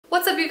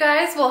What's up, you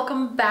guys?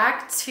 Welcome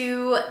back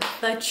to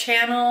the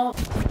channel.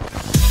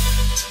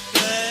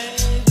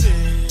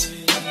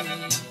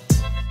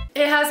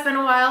 It has been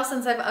a while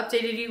since I've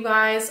updated you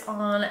guys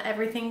on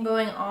everything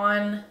going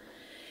on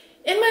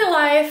in my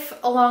life,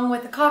 along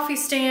with the coffee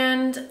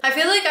stand. I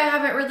feel like I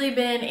haven't really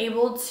been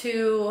able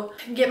to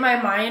get my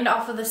mind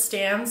off of the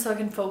stand so I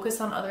can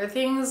focus on other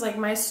things. Like,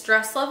 my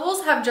stress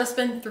levels have just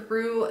been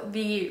through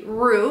the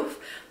roof,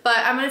 but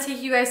I'm gonna take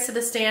you guys to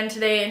the stand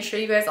today and show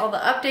you guys all the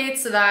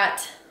updates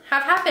that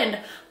have happened.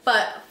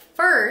 But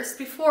first,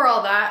 before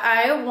all that,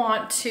 I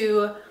want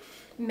to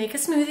make a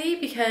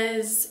smoothie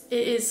because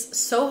it is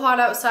so hot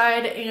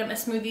outside and a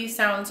smoothie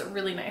sounds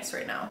really nice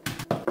right now.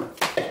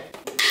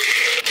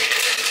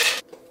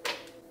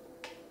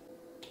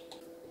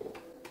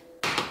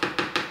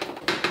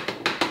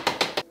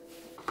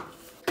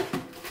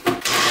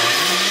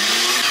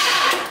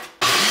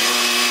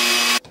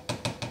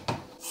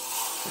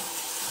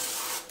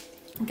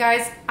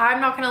 Guys,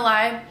 I'm not gonna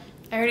lie,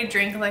 I already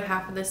drank like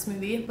half of this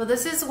smoothie, but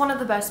this is one of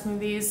the best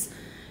smoothies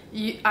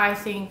I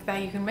think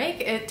that you can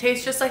make. It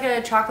tastes just like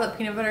a chocolate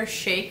peanut butter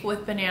shake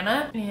with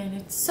banana, and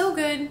it's so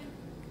good.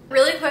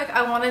 Really quick,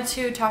 I wanted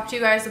to talk to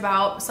you guys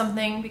about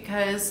something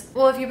because,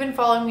 well, if you've been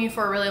following me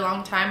for a really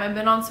long time, I've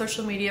been on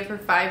social media for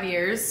 5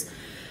 years.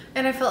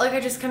 And I felt like I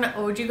just kind of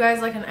owed you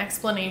guys like an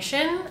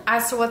explanation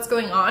as to what's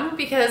going on,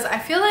 because I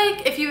feel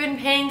like if you've been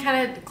paying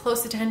kind of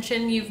close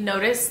attention, you've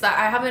noticed that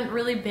I haven't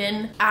really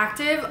been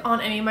active on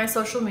any of my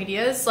social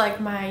medias,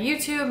 like my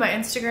YouTube, my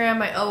Instagram,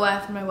 my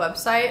OF, and my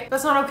website.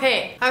 That's not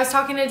okay. I was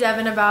talking to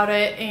Devin about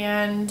it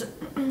and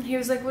he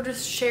was like, well,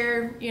 just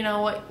share, you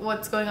know,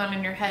 what's going on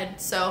in your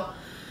head. So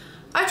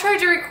I tried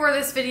to record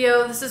this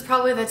video. This is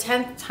probably the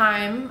 10th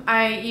time.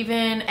 I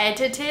even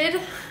edited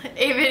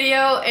a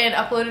video and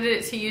uploaded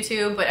it to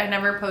YouTube, but I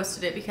never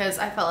posted it because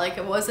I felt like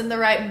it wasn't the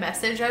right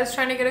message I was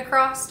trying to get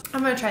across.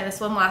 I'm gonna try this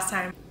one last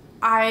time.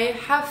 I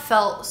have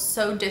felt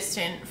so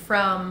distant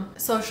from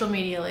social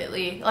media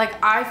lately. Like,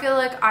 I feel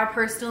like I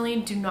personally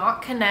do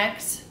not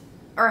connect,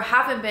 or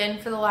haven't been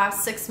for the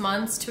last 6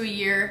 months to a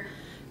year,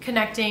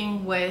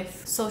 connecting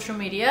with social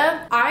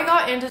media. I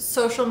got into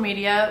social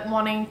media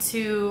wanting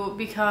to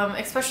become,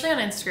 especially on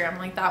Instagram,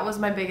 like that was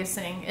my biggest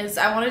thing, is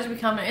I wanted to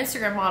become an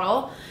Instagram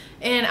model.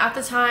 And at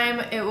the time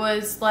it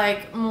was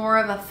like more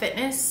of a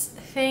fitness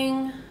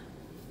thing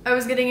I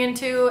was getting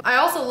into. I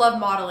also love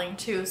modeling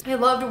too. I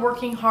loved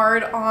working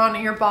hard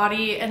on your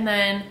body and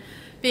then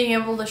being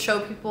able to show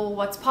people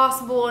what's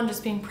possible and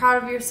just being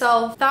proud of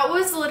yourself. That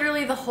was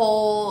literally the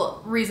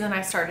whole reason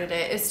I started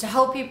it, is to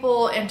help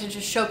people and to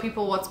just show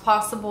people what's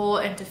possible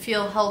and to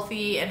feel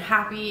healthy and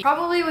happy.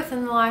 Probably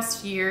within the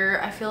last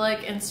year, I feel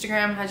like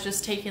Instagram has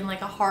just taken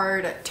like a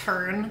hard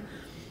turn.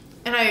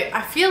 And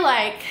I feel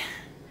like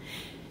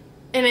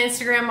an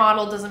Instagram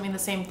model doesn't mean the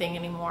same thing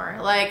anymore.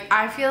 Like,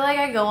 I feel like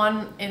I go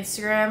on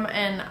Instagram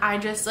and I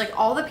just, like,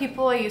 all the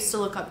people I used to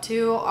look up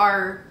to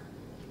are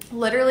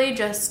literally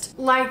just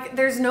like,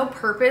 there's no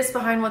purpose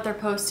behind what they're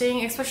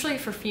posting, especially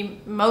for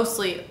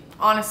mostly,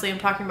 honestly, I'm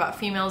talking about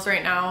females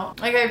right now.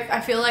 Like, I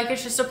feel like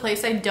it's just a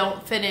place I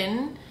don't fit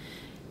in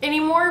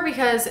anymore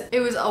because it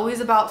was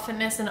always about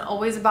fitness and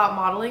always about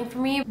modeling for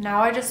me.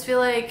 Now I just feel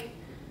like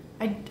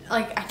I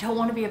don't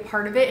want to be a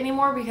part of it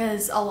anymore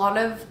because a lot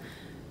of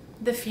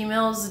the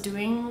females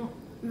doing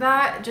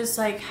that just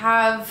like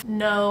have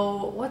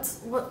no,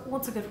 what's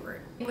a good word?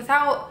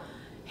 Without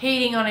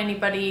hating on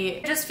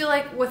anybody, I just feel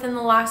like within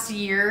the last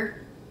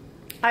year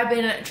I've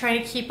been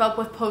trying to keep up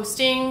with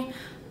posting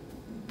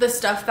the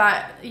stuff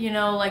that, you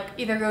know, like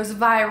either goes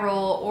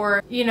viral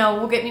or, you know,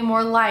 will get me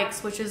more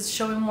likes, which is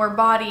showing more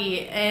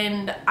body.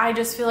 And I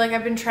just feel like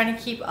I've been trying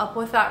to keep up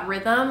with that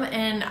rhythm,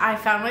 and I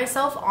found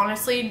myself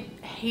honestly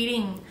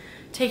hating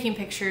taking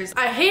pictures.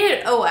 I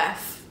hated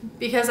OF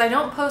because I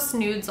don't post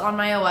nudes on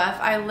my OF.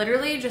 I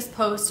literally just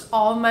post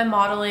all of my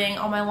modeling,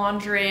 all my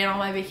lingerie, and all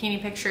my bikini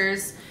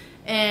pictures.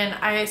 And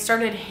I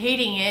started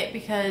hating it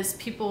because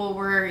people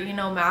were, you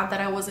know, mad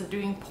that I wasn't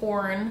doing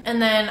porn.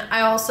 And then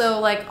I also,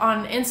 like,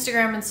 on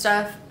Instagram and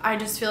stuff, I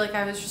just feel like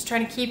I was just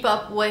trying to keep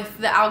up with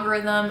the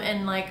algorithm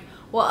and like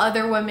what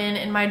other women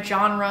in my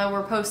genre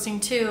were posting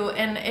too.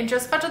 And it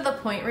just got to the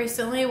point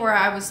recently where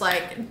I was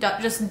like,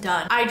 just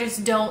done. I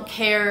just don't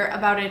care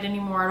about it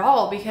anymore at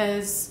all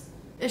because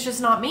it's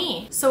just not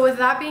me. So with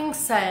that being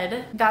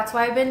said, that's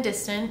why I've been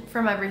distant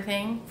from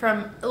everything,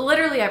 from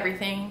literally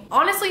everything.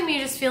 Honestly, me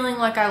just feeling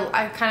like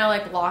I kind of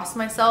like lost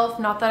myself.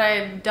 Not that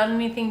I've done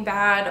anything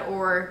bad,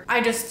 or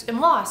I just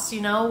am lost,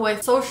 you know,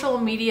 with social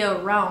media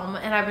realm.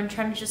 And I've been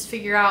trying to just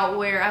figure out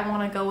where I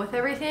want to go with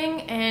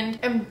everything. And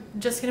I'm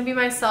just gonna be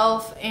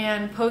myself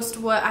and post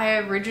what I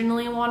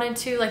originally wanted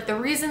to. Like, the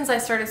reasons I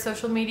started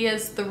social media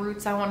is the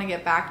roots I want to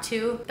get back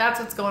to. That's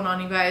what's going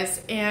on, you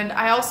guys. And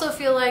I also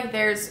feel like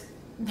there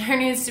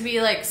needs to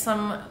be like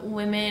some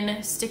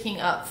women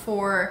sticking up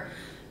for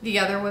the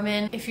other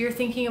women. If you're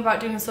thinking about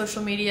doing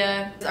social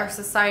media, our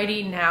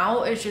society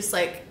now is just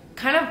like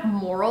kind of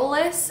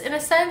moralless in a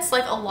sense.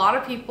 Like, a lot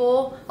of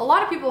people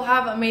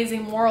have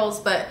amazing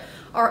morals, but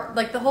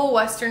like the whole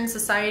Western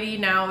society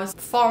now is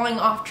falling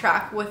off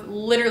track with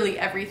literally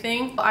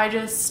everything. I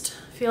just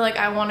feel like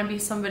I want to be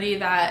somebody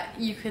that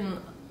you can,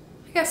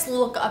 I guess,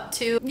 look up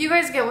to. You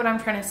guys get what I'm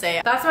trying to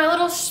say. That's my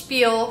little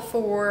spiel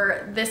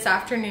for this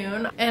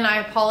afternoon, and I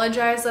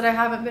apologize that I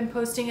haven't been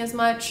posting as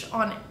much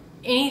on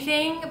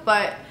anything,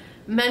 but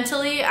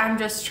mentally I'm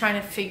just trying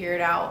to figure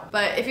it out.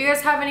 But if you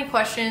guys have any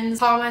questions,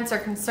 comments, or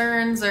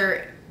concerns,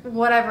 or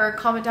whatever,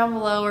 comment down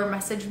below or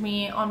message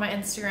me on my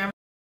Instagram.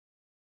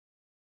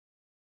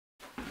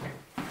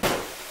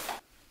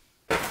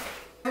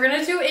 We're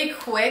gonna do a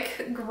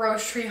quick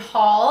grocery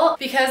haul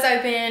because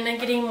I've been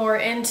getting more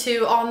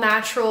into all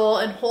natural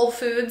and whole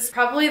foods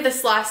probably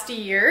this last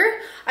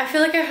year. I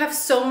feel like I have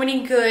so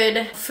many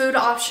good food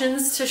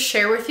options to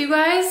share with you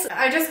guys.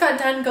 I just got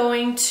done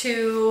going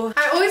to,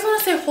 I always want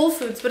to say Whole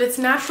Foods, but it's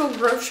Natural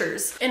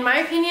Grocers. In my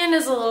opinion,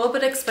 is a little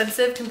bit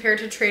expensive compared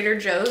to Trader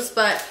Joe's,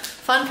 but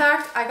fun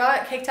fact, I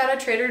got kicked out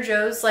of Trader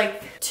Joe's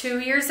like 2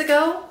 years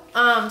ago.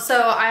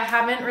 So I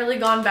haven't really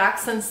gone back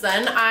since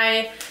then.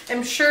 I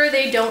am sure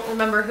they don't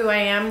remember who I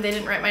am. They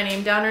didn't write my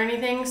name down or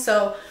anything.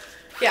 So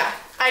yeah,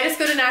 I just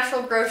go to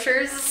Natural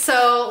Grocers.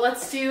 So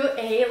let's do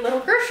a little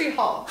grocery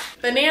haul.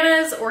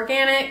 Bananas,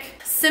 organic.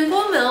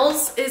 Simple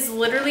Mills is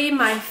literally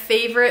my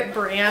favorite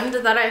brand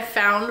that I've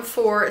found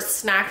for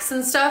snacks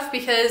and stuff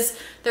because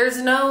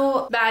there's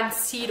no bad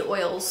seed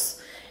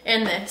oils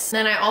in this.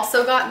 And then I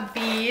also got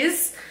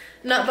these.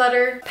 Nut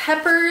butter,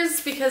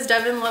 peppers, because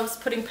Devin loves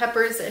putting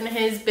peppers in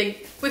his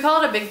big, we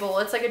call it a big bowl.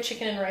 It's like a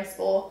chicken and rice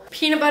bowl.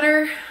 Peanut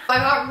butter. I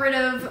got rid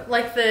of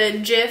like the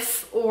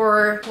Jif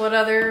or what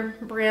other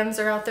brands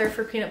are out there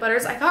for peanut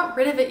butters. I got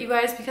rid of it, you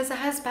guys, because it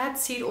has bad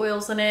seed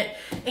oils in it.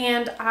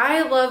 And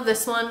I love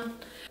this one.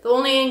 The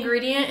only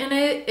ingredient in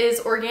it is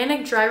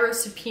organic dry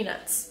roasted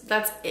peanuts.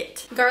 That's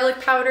it.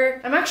 Garlic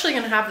powder. I'm actually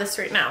gonna have this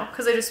right now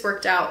because I just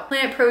worked out.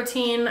 Plant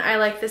protein, I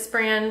like this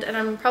brand, and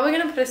I'm probably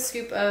gonna put a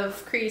scoop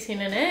of creatine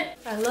in it.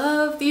 I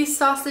love these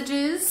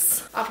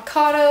sausages.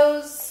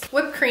 Avocados,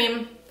 whipped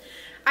cream.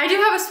 I do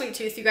have a sweet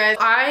tooth, you guys.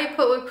 I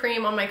put whipped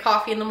cream on my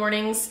coffee in the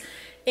mornings,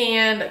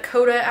 and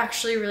Coda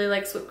actually really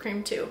likes whipped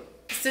cream too.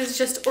 This is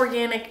just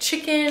organic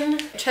chicken,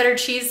 cheddar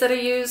cheese that I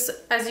use.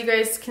 As you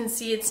guys can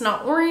see, it's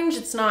not orange,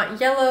 it's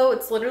not yellow,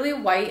 it's literally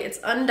white. It's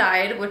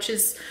undyed, which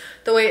is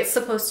the way it's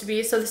supposed to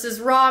be. So this is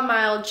raw,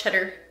 mild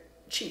cheddar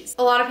cheese.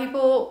 A lot of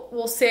people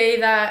will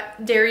say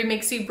that dairy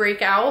makes you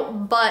break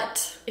out,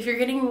 but if you're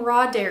getting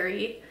raw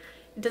dairy,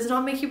 it does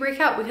not make you break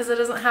out because it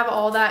doesn't have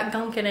all that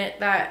gunk in it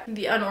that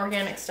the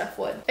unorganic stuff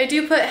would. I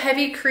do put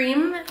heavy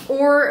cream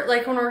or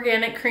like an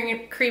organic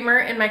creamer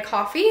in my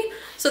coffee.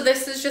 So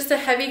this is just a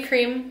heavy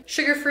cream,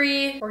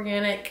 sugar-free,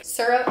 organic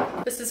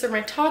syrup. This is for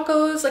my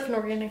tacos, like an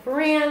organic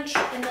ranch.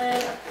 And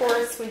then of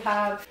course we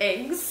have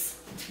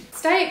eggs.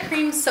 It's diet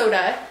cream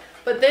soda,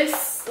 but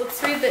this,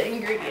 let's read the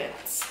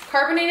ingredients.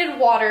 Carbonated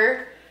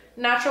water,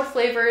 natural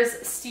flavors,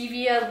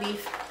 stevia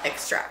leaf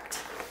extract.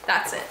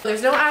 That's it.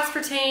 There's no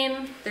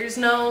aspartame, there's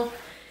no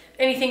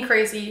anything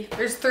crazy.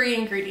 There's 3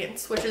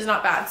 ingredients, which is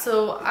not bad.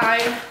 So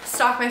I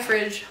stock my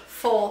fridge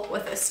full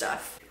with this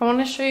stuff. I want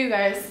to show you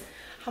guys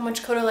how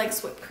much Coda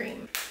likes whipped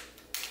cream.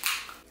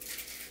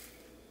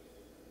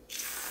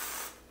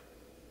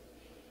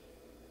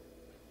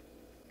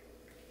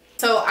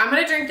 So I'm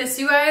gonna drink this,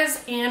 you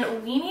guys,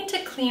 and we need to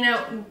clean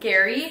out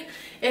Gary.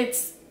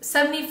 It's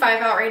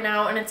 75 out right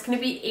now, and it's gonna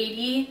be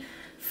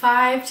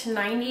 85 to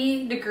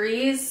 90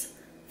 degrees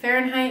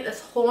Fahrenheit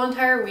this whole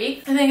entire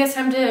week. I think it's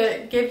time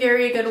to give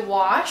Gary a good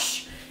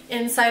wash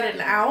inside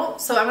and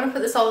out. So I'm gonna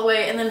put this all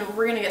away and then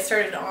we're gonna get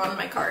started on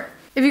my car.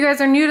 If you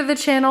guys are new to the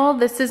channel,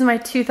 this is my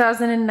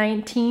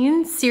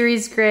 2019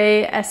 Series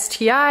Gray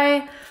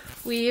STI.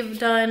 We've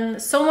done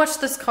so much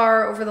to this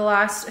car over the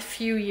last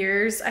few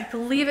years. I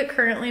believe it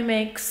currently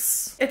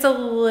makes, it's a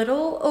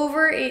little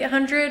over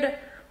 800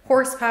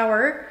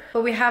 horsepower,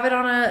 but we have it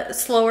on a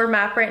slower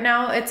map right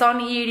now. It's on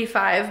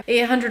E85.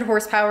 800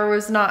 horsepower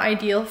was not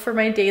ideal for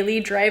my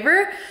daily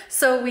driver.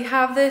 So we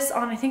have this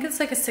on, I think it's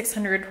like a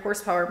 600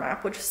 horsepower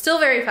map, which is still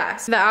very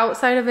fast. The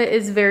outside of it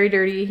is very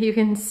dirty. You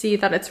can see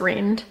that it's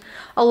rained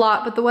a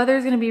lot, but the weather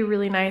is gonna be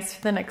really nice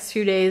for the next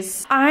few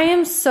days. I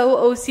am so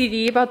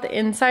OCD about the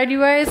inside, you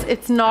guys.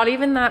 It's not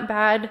even that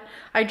bad.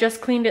 I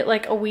just cleaned it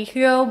like a week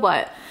ago,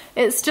 but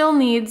it still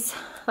needs,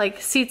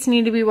 like, seats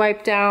need to be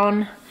wiped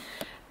down,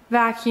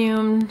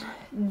 vacuumed,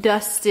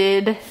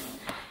 dusted,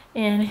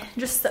 and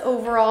just the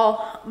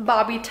overall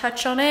Bobbi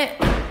touch on it.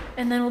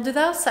 And then we'll do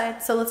the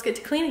outside. So let's get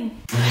to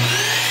cleaning.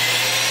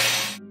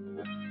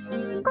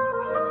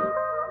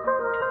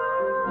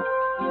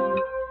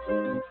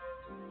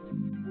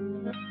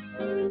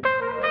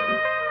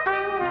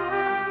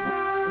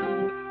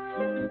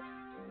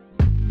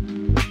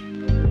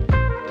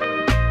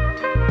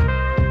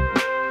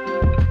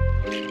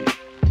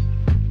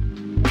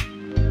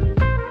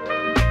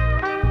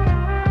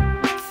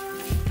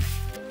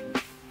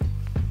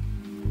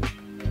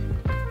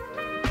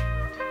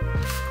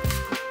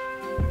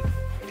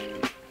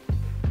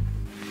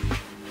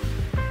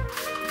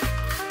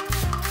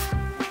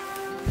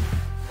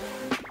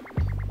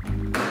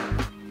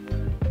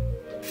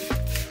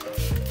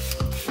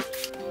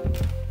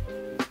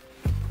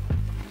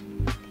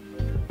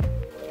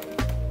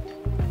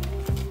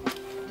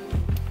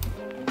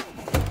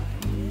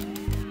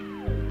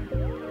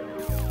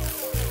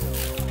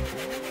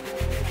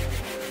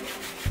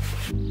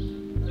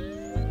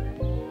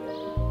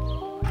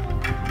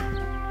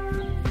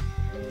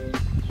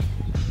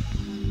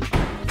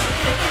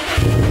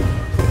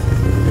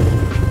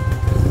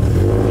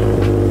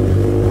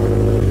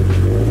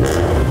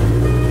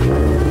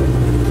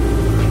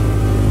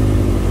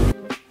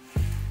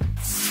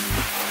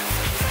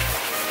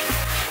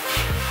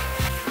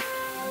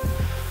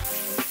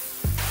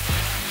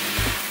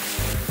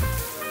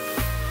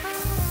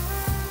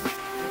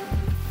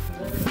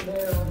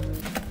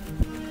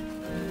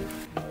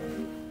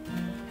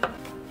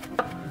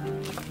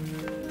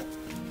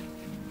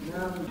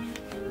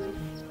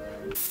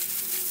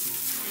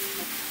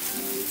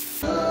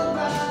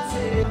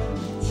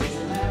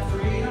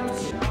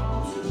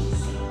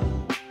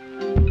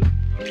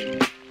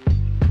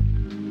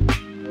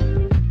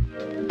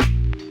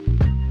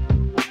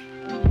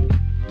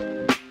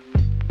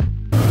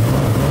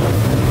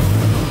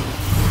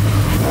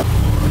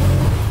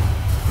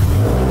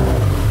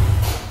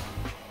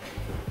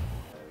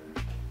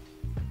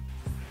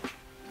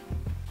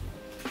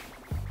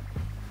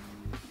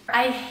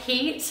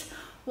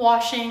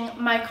 washing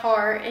my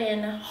car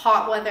in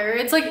hot weather.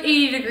 It's like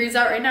 80 degrees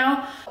out right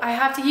now. I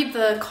have to keep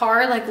the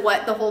car like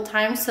wet the whole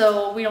time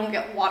so we don't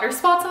get water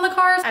spots on the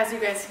cars. As you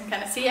guys can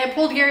kind of see, I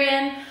pulled Gary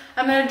in.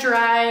 I'm gonna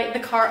dry the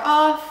car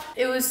off.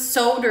 It was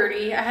so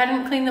dirty. I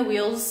hadn't cleaned the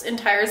wheels and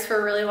tires for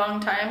a really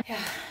long time. Yeah,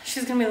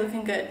 she's gonna be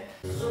looking good.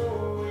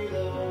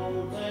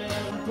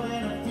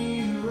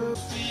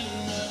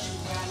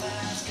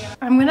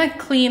 I'm gonna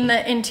clean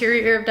the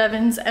interior of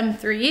Devin's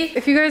M3.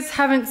 If you guys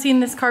haven't seen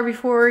this car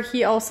before,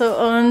 he also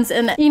owns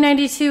an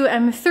E92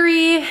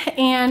 M3,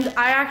 and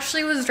I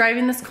actually was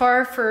driving this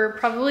car for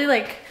probably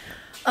like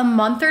a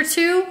month or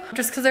two,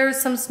 just because there was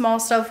some small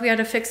stuff we had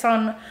to fix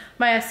on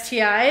my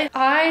STI.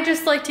 I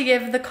just like to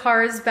give the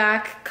cars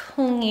back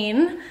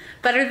clean,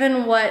 better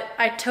than what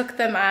I took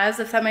them as,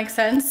 if that makes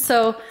sense.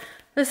 So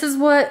this is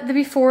what the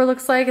before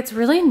looks like. It's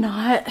really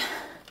not,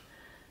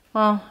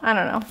 well, I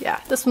don't know. Yeah,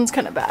 this one's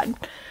kind of bad.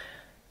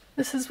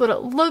 This is what it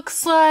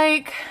looks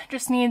like.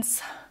 Just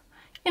needs,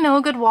 you know,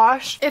 a good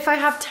wash. If I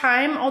have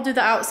time, I'll do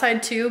the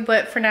outside too,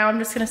 but for now I'm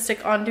just gonna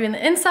stick on doing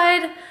the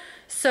inside.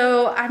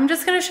 So I'm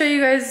just gonna show you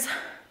guys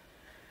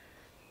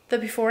the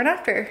before and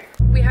after.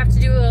 We have to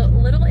do a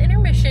little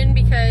intermission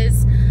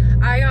because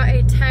I got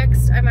a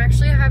text. I'm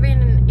actually having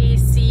an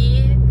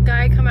AC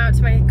guy come out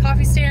to my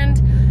coffee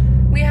stand.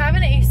 We have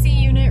an AC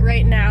unit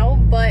right now,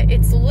 but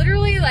it's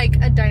literally like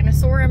a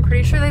dinosaur. I'm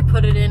pretty sure they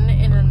put it in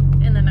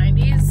the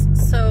 90s,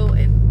 so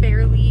it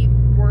barely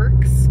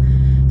works.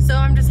 So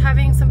I'm just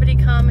having somebody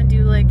come and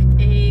do like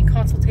a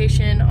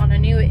consultation on a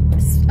new,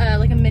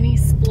 like a mini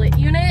split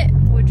unit,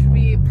 which would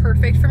be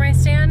perfect for my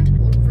stand.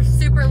 We're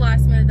super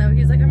last minute though.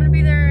 He's like, I'm gonna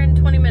be there in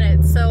 20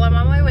 minutes. So I'm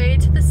on my way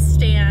to the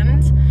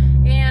stand,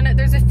 and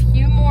there's a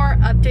few more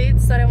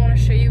updates that I wanna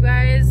show you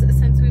guys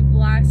since we've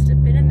last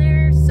been in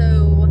there.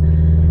 So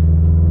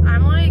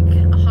I'm like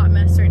a hot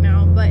mess right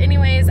now. But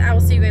anyways, I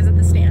will see you guys at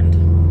the stand.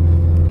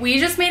 We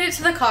just made it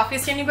to the coffee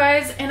stand, you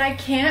guys, and I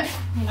can't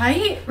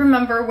quite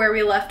remember where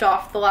we left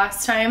off the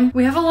last time.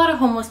 We have a lot of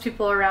homeless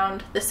people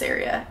around this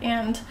area,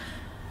 and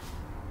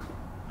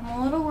I'm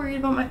a little worried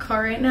about my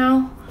car right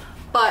now.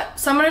 But,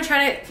 so I'm gonna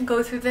try to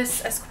go through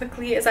this as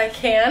quickly as I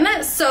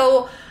can.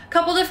 So, a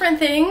couple different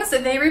things.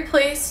 They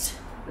replaced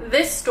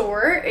this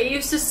door. It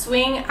used to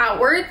swing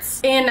outwards,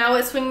 and now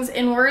it swings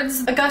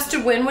inwards. A gust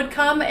of wind would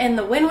come, and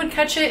the wind would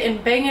catch it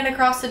and bang it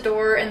across the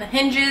door, and the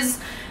hinges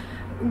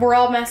were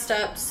all messed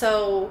up,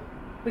 so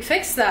we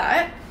fixed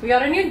that. We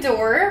got a new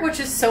door,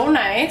 which is so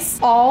nice.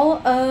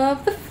 All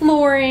of the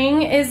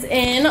flooring is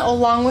in,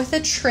 along with the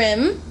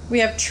trim. We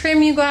have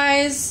trim, you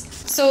guys.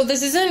 So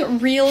this isn't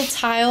real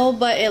tile,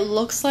 but it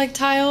looks like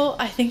tile.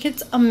 I think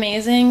it's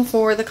amazing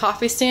for the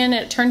coffee stand.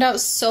 It turned out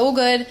so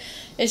good.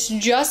 It's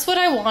just what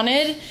I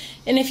wanted.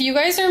 And if you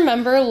guys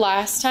remember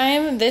last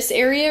time, this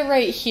area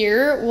right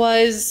here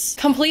was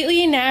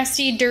completely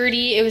nasty,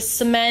 dirty. It was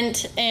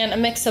cement and a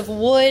mix of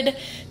wood.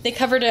 They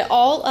covered it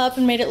all up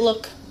and made it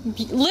look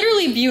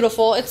literally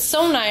beautiful. It's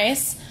so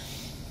nice.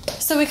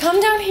 So we come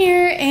down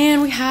here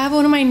and we have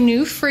one of my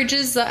new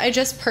fridges that I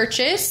just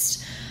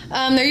purchased.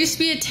 There used to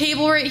be a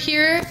table right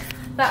here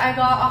that I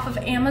got off of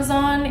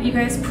Amazon. You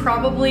guys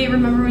probably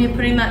remember me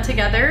putting that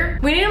together.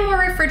 We needed more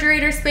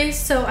refrigerator space,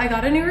 so I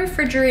got a new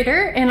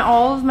refrigerator, and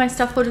all of my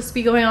stuff will just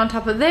be going on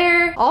top of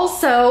there.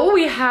 Also,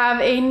 we have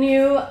a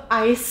new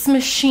ice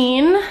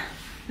machine.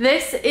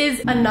 This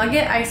is a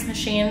nugget ice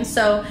machine,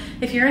 so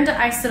if you're into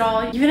ice at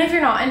all, even if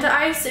you're not into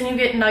ice and you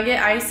get nugget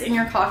ice in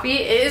your coffee,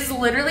 it is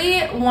literally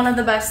one of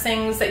the best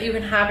things that you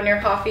can have in your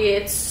coffee.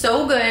 It's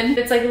so good.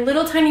 It's like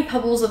little tiny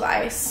pebbles of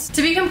ice.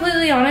 To be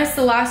completely honest,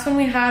 the last one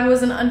we had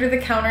was an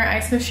under-the-counter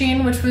ice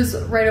machine, which was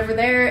right over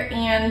there,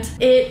 and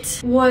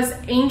it was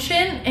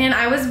ancient, and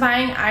I was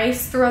buying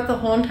ice throughout the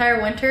whole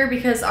entire winter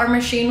because our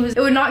machine it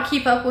would not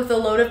keep up with the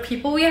load of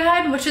people we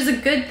had, which is a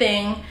good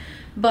thing,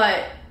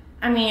 but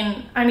I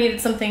mean, I needed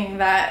something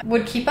that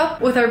would keep up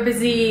with our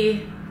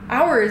busy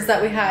hours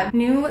that we had.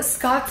 New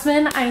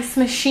Scotsman ice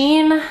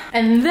machine.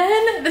 And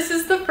then this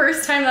is the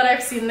first time that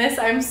I've seen this.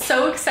 I'm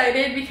so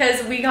excited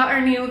because we got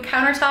our new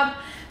countertop.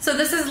 So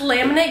this is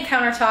laminate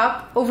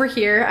countertop over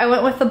here. I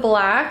went with the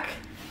black.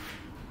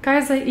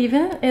 Guys, it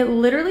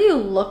literally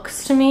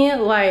looks to me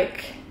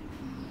like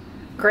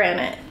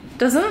granite.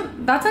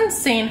 That's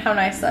insane how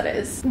nice that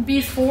is.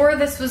 Before,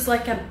 this was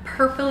like a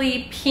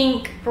purpley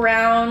pink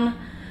brown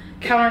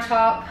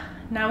countertop.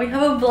 Now we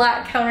have a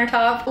black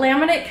countertop.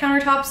 Laminate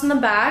countertops in the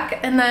back,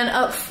 and then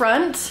up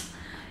front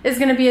is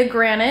gonna be a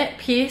granite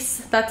piece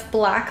that's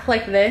black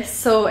like this.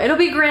 So it'll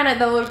be granite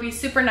though, it'll be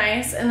super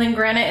nice. And then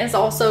granite is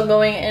also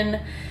going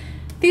in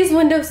these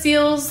window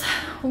seals.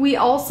 We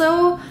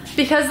also,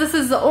 because this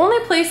is the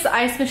only place the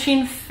ice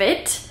machine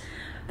fit,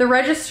 the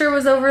register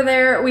was over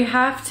there. We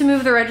have to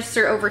move the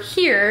register over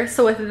here.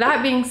 So with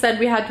that being said,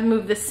 we had to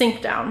move the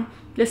sink down.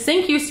 The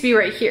sink used to be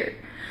right here.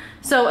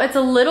 So it's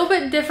a little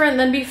bit different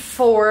than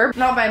before,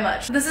 not by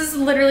much. This is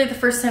literally the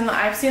first time that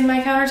I've seen my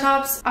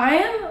countertops. I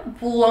am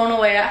blown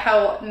away at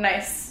how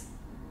nice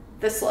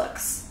this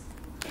looks.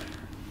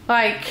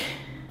 Like,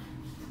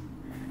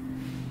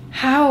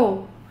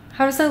 how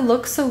does that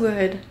look so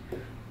good?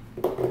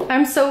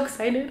 I'm so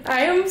excited.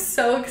 I am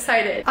so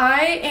excited.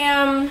 I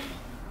am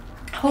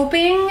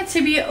hoping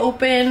to be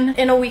open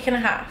in a week and a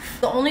half.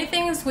 The only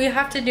things we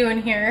have to do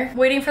in here,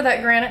 waiting for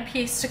that granite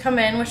piece to come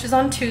in, which is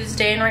on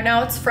Tuesday, and right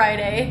now it's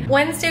Friday.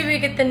 Wednesday we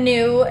get the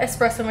new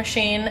espresso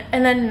machine,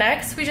 and then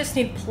next we just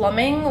need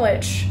plumbing,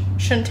 which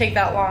shouldn't take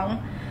that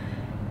long.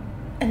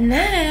 And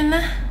then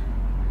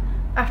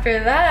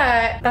after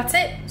that, that's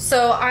it.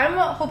 So I'm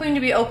hoping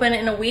to be open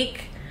in a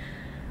week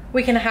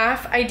and a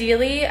half.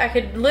 Ideally, I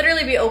could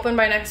literally be open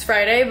by next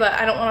Friday, but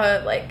I don't want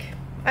to, like,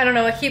 I don't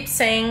know, I keep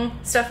saying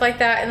stuff like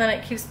that and then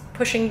it keeps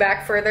pushing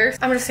back further.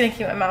 I'm just gonna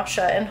keep my mouth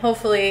shut and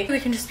hopefully we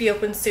can just be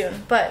open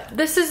soon. But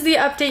this is the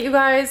update, you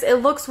guys.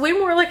 It looks way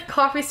more like a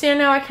coffee stand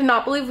now. I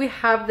cannot believe we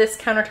have this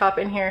countertop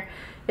in here.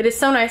 It is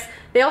so nice.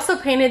 They also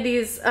painted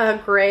these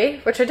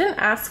gray, which I didn't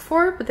ask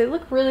for, but they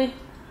look really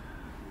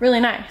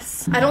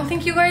nice. I don't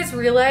think you guys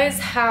realize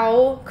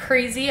how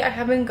crazy I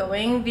have been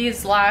going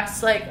this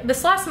last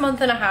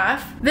month and a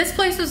half. This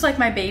place was like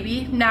my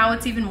baby. Now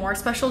it's even more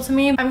special to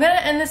me. I'm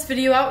gonna end this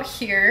video out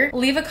here.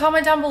 Leave a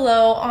comment down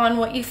below on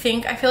what you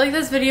think. I feel like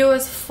this video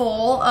is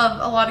full of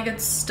a lot of good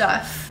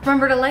stuff.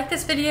 Remember to like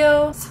this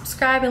video,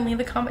 subscribe, and leave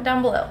a comment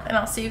down below. And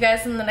I'll see you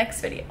guys in the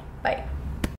next video. Bye.